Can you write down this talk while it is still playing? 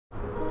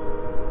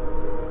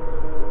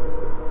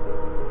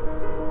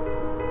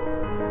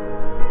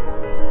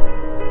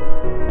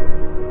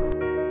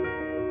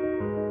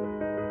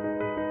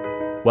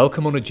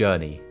Welcome on a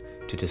journey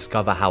to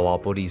discover how our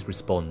bodies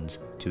respond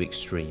to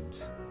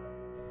extremes.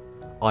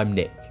 I'm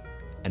Nick,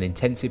 an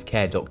intensive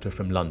care doctor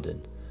from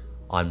London.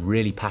 I'm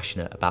really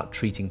passionate about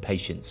treating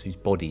patients whose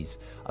bodies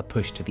are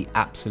pushed to the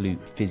absolute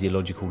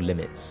physiological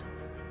limits,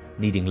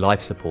 needing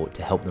life support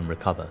to help them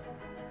recover.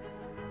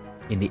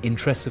 In the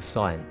interests of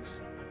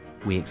science,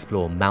 we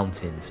explore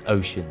mountains,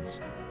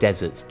 oceans,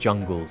 deserts,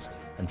 jungles,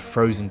 and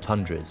frozen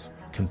tundras,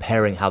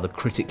 comparing how the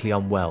critically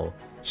unwell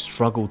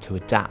struggle to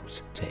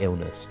adapt to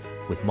illness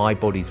with my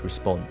body's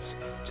response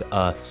to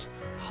Earth's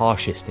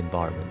harshest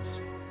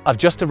environments. I've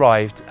just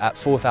arrived at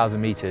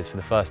 4,000 meters for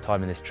the first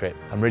time in this trip.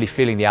 I'm really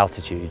feeling the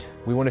altitude.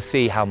 We want to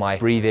see how my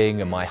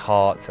breathing and my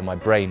heart and my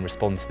brain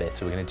respond to this,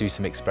 so we're going to do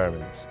some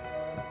experiments.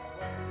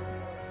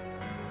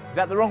 Is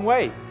that the wrong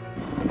way?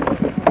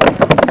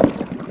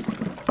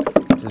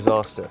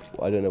 Disaster.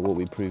 I don't know what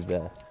we proved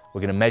there.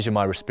 We're going to measure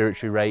my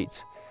respiratory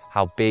rate,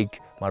 how big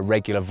my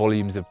regular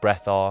volumes of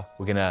breath are.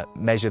 We're going to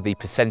measure the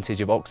percentage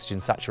of oxygen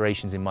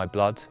saturations in my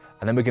blood.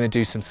 And then we're going to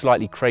do some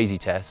slightly crazy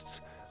tests,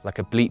 like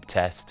a bleep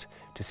test,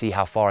 to see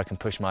how far I can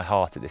push my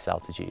heart at this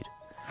altitude.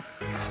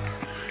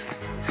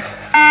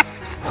 Oh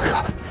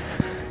God.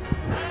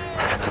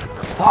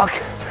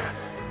 Fuck!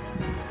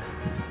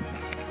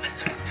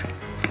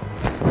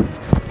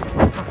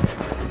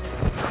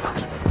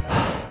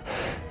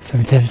 So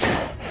intense.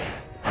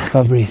 I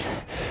can't breathe.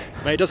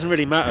 Mate, it doesn't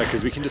really matter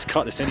because we can just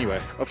cut this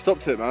anyway. I've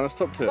stopped it, man. I've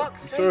stopped it. I'm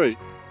sorry.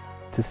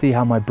 To see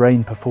how my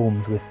brain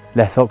performs with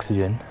less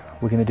oxygen,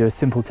 we're going to do a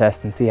simple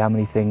test and see how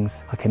many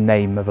things I can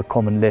name of a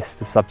common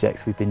list of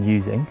subjects we've been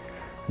using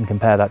and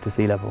compare that to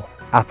sea level.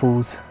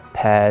 Apples,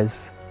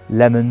 pears,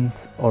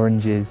 lemons,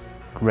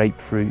 oranges,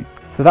 grapefruit.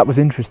 So that was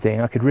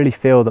interesting. I could really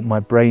feel that my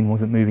brain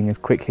wasn't moving as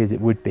quickly as it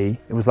would be.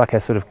 It was like a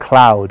sort of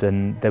cloud,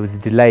 and there was a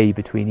delay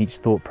between each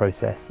thought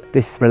process.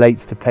 This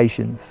relates to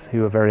patients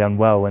who are very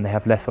unwell. When they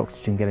have less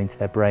oxygen getting to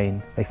their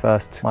brain, they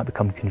first might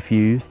become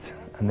confused,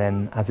 and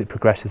then as it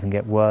progresses and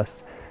gets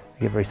worse,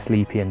 they get very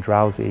sleepy and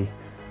drowsy,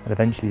 and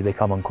eventually they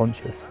become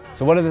unconscious.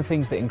 So one of the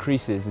things that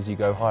increases as you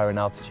go higher in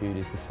altitude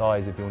is the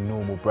size of your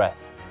normal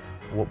breath,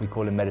 or what we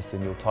call in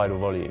medicine your tidal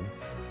volume.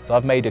 So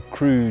I've made a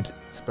crude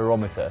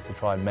spirometer to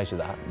try and measure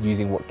that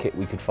using what kit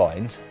we could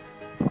find.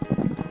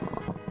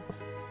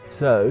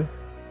 So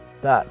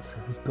that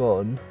has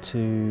gone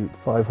to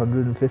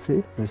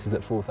 550. This is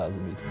at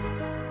 4,000 meters.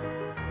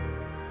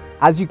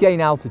 As you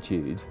gain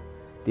altitude,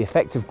 the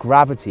effect of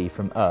gravity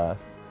from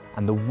Earth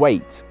and the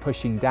weight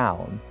pushing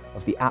down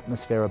of the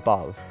atmosphere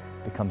above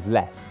becomes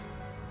less.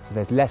 So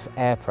there's less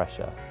air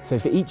pressure. So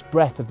for each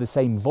breath of the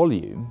same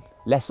volume,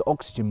 less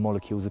oxygen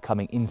molecules are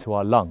coming into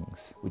our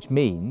lungs, which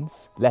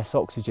means less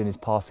oxygen is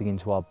passing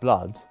into our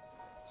blood,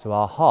 so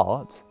our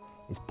heart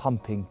is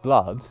pumping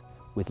blood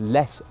with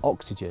less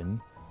oxygen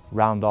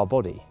round our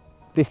body.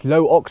 This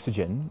low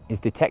oxygen is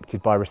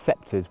detected by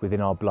receptors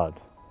within our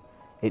blood.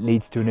 It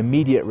leads to an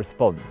immediate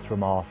response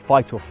from our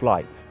fight or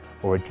flight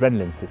or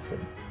adrenaline system.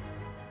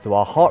 So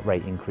our heart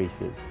rate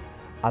increases,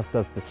 as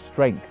does the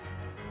strength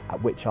at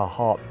which our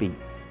heart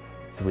beats.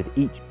 So with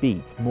each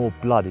beat, more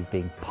blood is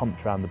being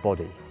pumped around the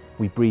body.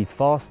 We breathe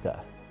faster,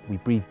 we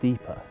breathe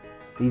deeper.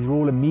 These are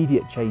all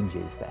immediate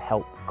changes that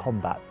help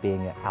combat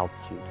being at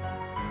altitude.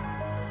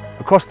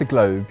 Across the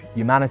globe,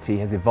 humanity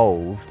has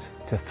evolved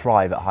to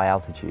thrive at high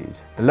altitude.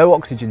 The low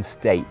oxygen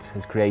state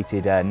has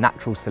created a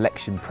natural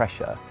selection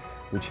pressure,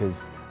 which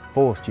has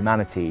forced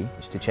humanity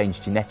to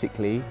change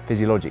genetically,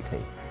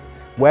 physiologically.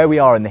 Where we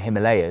are in the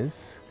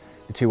Himalayas,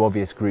 the two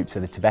obvious groups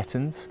are the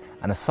Tibetans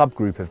and a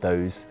subgroup of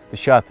those, the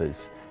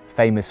Sherpas,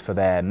 famous for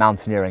their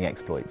mountaineering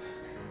exploits.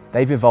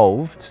 They've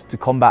evolved to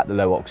combat the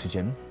low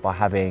oxygen by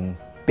having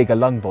bigger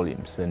lung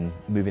volumes and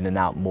moving in and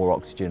out more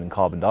oxygen and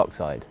carbon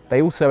dioxide.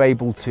 They're also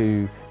able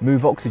to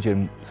move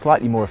oxygen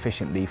slightly more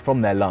efficiently from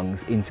their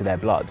lungs into their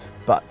blood.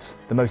 But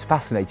the most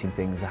fascinating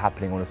things are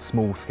happening on a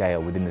small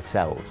scale within the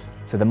cells.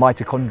 So the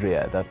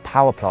mitochondria, the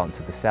power plants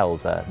of the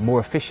cells, are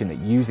more efficient at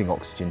using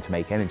oxygen to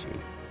make energy.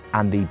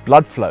 And the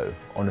blood flow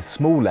on a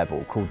small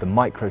level, called the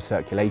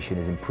microcirculation,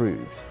 is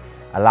improved,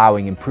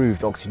 allowing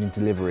improved oxygen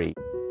delivery.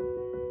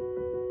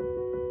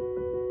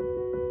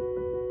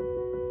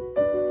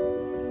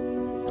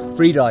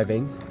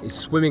 Freediving is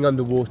swimming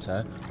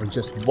underwater on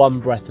just one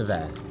breath of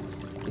air.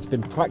 It's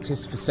been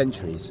practiced for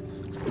centuries.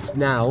 It's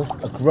now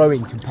a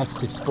growing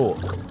competitive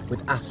sport,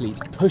 with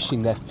athletes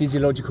pushing their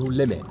physiological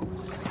limit,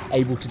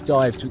 able to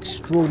dive to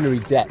extraordinary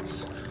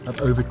depths of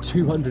over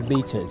 200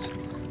 meters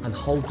and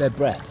hold their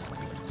breath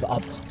for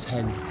up to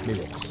 10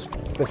 minutes.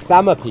 The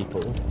Sama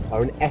people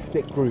are an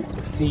ethnic group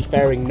of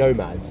seafaring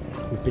nomads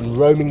who've been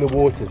roaming the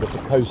waters of the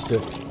coast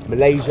of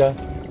Malaysia,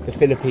 the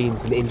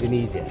Philippines and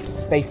Indonesia.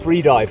 They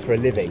freedive for a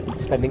living,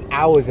 spending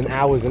hours and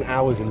hours and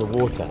hours in the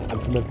water,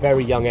 and from a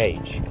very young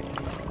age.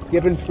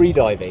 Given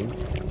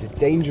freediving is a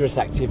dangerous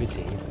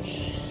activity,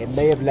 it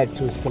may have led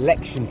to a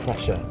selection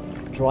pressure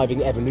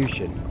driving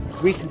evolution.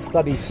 Recent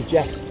studies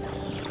suggest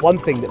one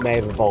thing that may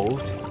have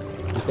evolved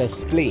is their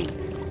spleen.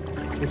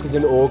 This is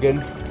an organ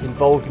that's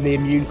involved in the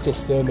immune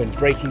system and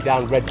breaking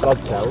down red blood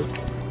cells.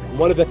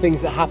 One of the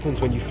things that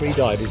happens when you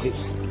freedive is it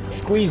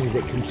squeezes,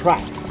 it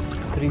contracts,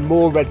 putting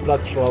more red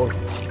blood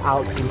cells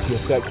out into your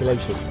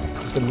circulation.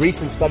 So some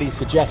recent studies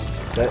suggest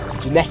that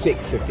the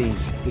genetics of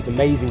these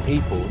amazing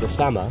people, the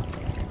Sama,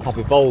 have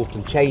evolved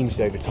and changed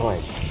over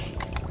time,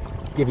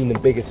 giving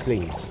them bigger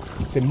spleens.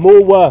 So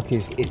more work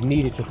is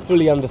needed to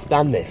fully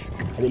understand this,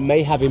 and it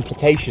may have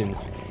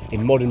implications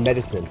in modern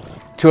medicine.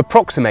 To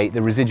approximate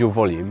the residual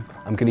volume,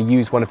 I'm going to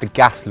use one of the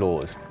gas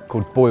laws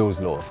called Boyle's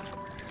law.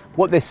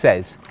 What this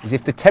says is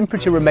if the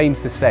temperature remains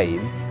the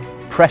same,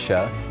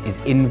 pressure is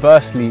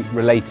inversely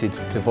related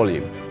to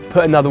volume.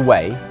 Put another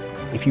way,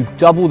 if you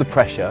double the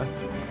pressure,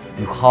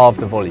 you halve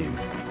the volume,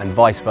 and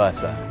vice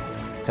versa.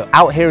 So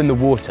out here in the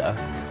water,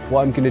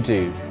 what I'm going to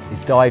do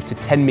is dive to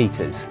 10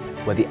 meters,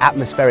 where the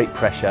atmospheric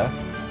pressure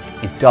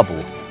is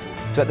double.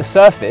 So at the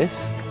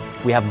surface,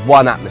 we have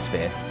 1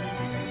 atmosphere.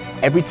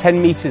 Every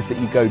 10 meters that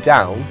you go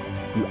down,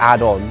 you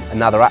add on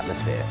another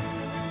atmosphere.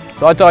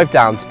 So I dive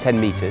down to 10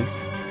 meters,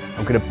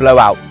 I'm going to blow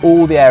out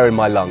all the air in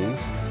my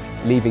lungs,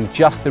 leaving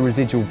just the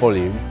residual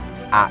volume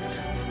at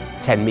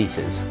 10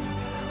 meters.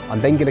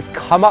 I'm then going to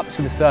come up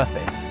to the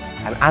surface,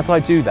 and as I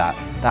do that,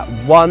 that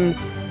 1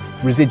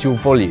 residual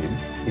volume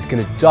is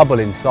going to double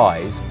in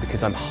size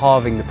because I'm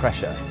halving the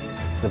pressure.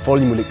 So the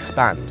volume will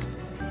expand.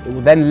 It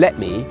will then let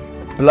me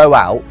blow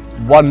out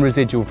 1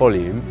 residual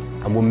volume,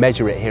 and we'll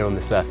measure it here on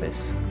the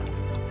surface.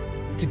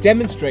 To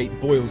demonstrate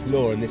Boyle's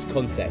law and this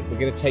concept, we're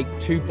going to take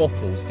 2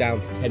 bottles down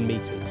to 10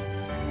 meters.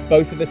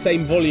 Both are the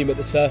same volume at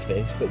the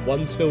surface, but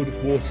one's filled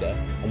with water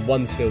and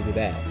one's filled with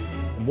air.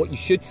 And what you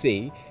should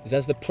see is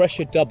as the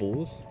pressure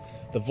doubles,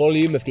 the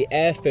volume of the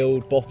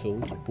air-filled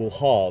bottle will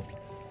halve,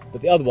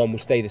 but the other one will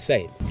stay the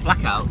same.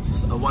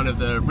 Blackouts are one of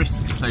the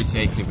risks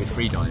associated with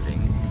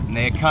freediving, and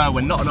they occur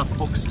when not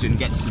enough oxygen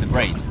gets to the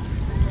brain.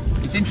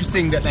 It's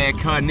interesting that they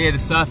occur near the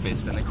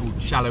surface, and they're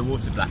called shallow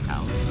water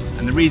blackouts.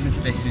 And the reason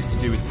for this is to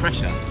do with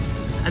pressure.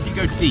 As you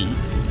go deep,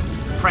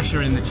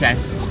 pressure in the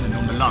chest and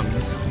on the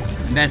lungs,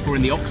 and therefore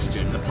in the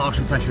oxygen, the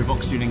partial pressure of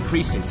oxygen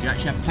increases, so you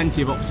actually have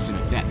plenty of oxygen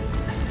at depth.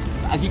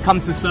 But as you come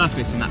to the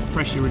surface and that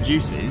pressure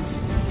reduces,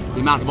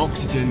 the amount of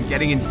oxygen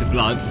getting into the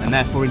blood and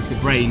therefore into the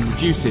brain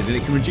reduces, and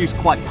it can reduce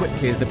quite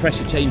quickly as the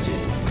pressure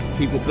changes.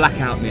 People black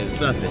out near the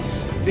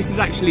surface. This is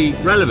actually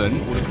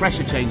relevant, or the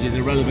pressure changes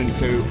are relevant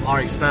to our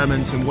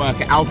experiments and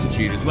work at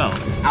altitude as well,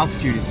 because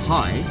altitude is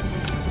high,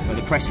 but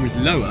the pressure is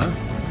lower,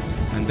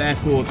 and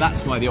therefore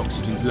that's why the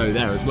oxygen's low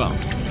there as well.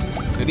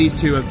 So these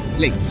two are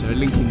linked, so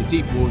linking the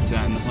deep water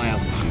and the high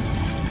altitude.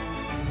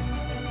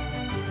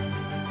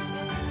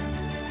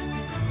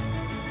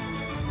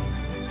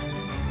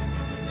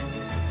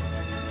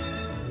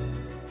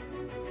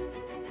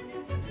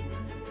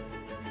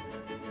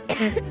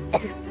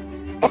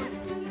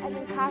 I've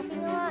been coughing a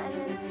lot, and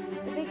then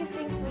the biggest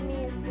thing for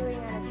me is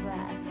feeling out of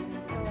breath.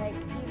 So like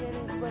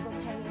even little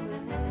tiny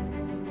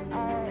movements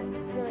are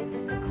really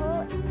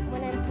difficult.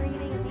 When I'm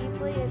breathing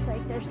deeply, it's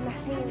like there's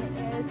nothing in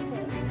the air to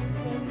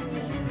make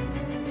me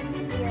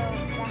feel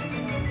back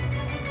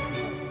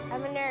in.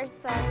 I'm a nurse,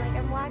 so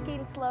I'm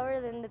walking slower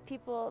than the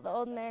people, the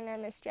old men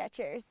on their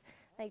stretchers.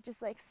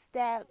 Just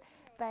step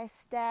by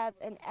step,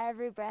 and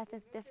every breath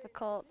is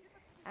difficult.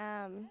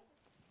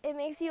 It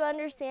makes you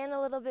understand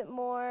a little bit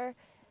more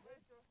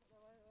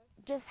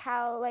just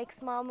how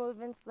small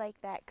movements like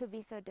that could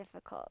be so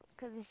difficult.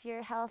 Because if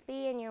you're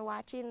healthy and you're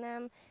watching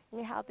them and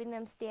you're helping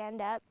them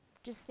stand up,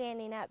 just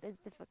standing up is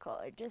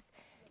difficult, or just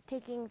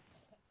taking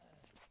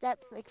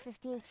steps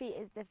 15 feet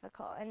is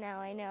difficult, and now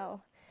I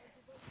know.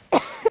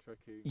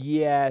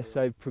 Yeah,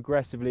 so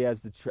progressively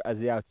as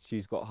the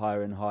altitude's got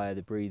higher and higher,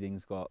 the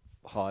breathing's got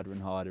harder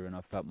and harder, and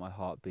I felt my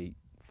heart beat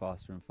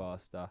faster and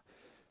faster.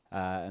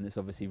 And it's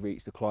obviously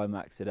reached the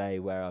climax today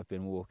where I've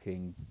been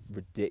walking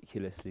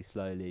ridiculously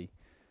slowly,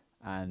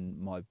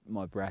 and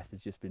my breath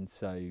has just been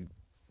so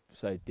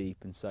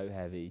deep and so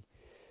heavy.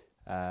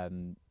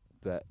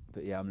 But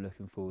yeah, I'm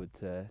looking forward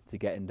to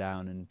getting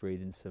down and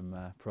breathing some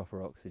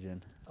proper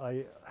oxygen.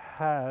 It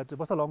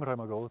was a long time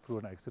ago, through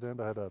an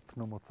accident. I had a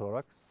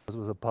pneumothorax. It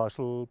was a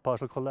partial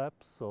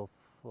collapse of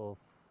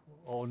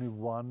only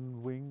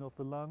one wing of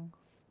the lung.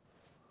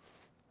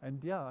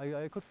 And yeah,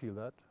 I could feel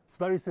that. It's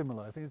very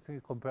similar. I think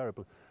it's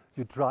comparable.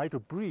 You try to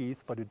breathe,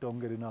 but you don't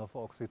get enough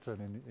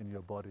oxygen in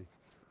your body.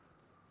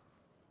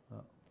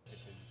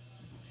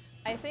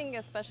 I think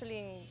especially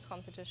in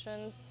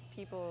competitions,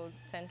 people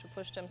tend to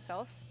push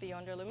themselves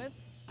beyond their limits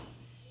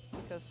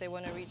because they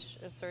want to reach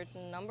a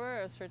certain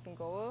number, a certain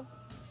goal.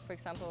 For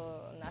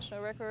example, a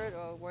national record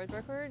or a world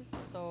record.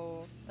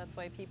 So that's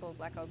why people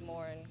black out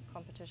more in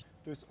competition.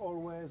 There's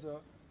always a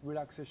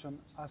relaxation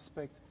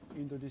aspect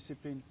in the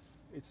discipline.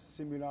 It's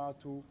similar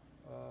to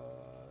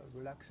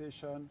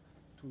relaxation,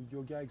 to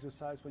yoga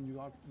exercise when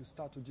you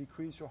start to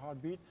decrease your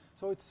heartbeat.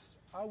 So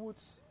I would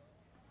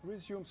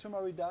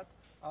summarize that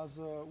as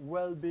a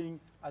well-being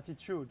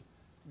attitude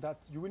that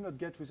you will not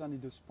get with any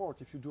other sport.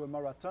 If you do a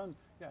marathon,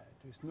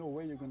 there's no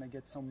way you're going to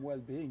get some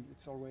well-being.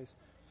 It's always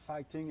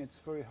fighting. It's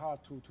very hard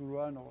to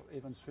run or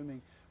even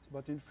swimming.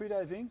 But in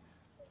freediving,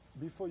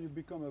 before you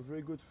become a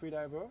very good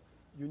freediver,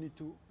 you need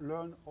to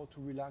learn how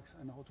to relax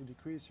and how to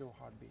decrease your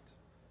heartbeat.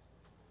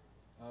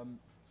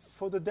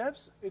 For the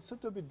depths, it's a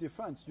little bit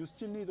different. You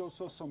still need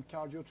also some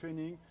cardio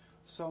training,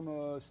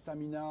 some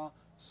stamina,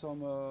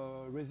 some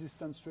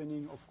resistance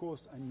training, of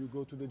course, and you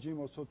go to the gym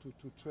also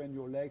to train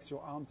your legs,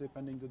 your arms,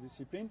 depending the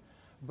discipline.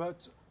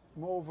 But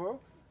moreover,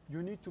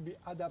 you need to be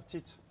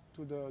adapted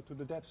to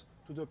the depths,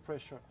 to the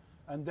pressure.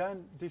 And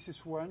then this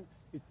is when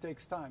it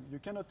takes time. You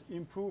cannot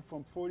improve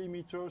from 40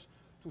 meters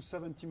to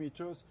 70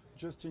 meters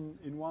just in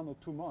 1 or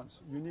 2 months.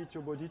 You need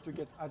your body to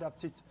get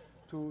adapted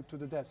to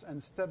the depths.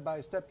 And step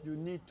by step, you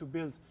need to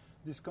build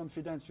this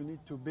confidence. You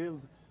need to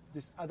build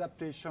this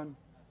adaptation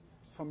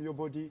from your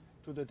body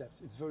to the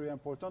depths. It's very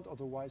important,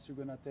 otherwise you're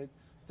going to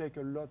take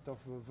a lot of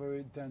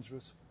very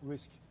dangerous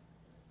risk.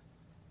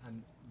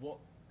 And what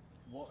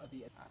are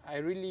the... I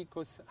really,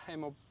 because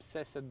I'm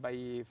obsessed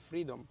by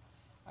freedom,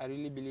 I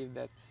really believe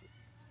that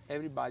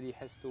everybody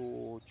has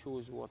to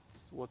choose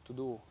what to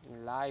do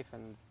in life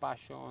and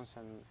passions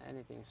and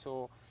anything.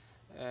 So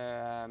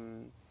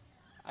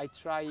I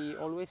try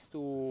always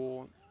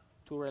to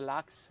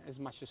relax as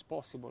much as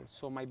possible,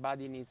 so my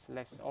body needs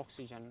less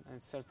oxygen.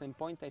 At a certain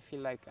point I feel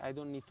like I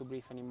don't need to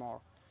breathe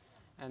anymore,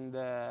 and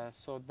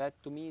so that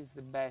to me is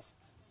the best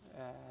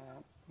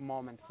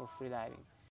moment for freediving.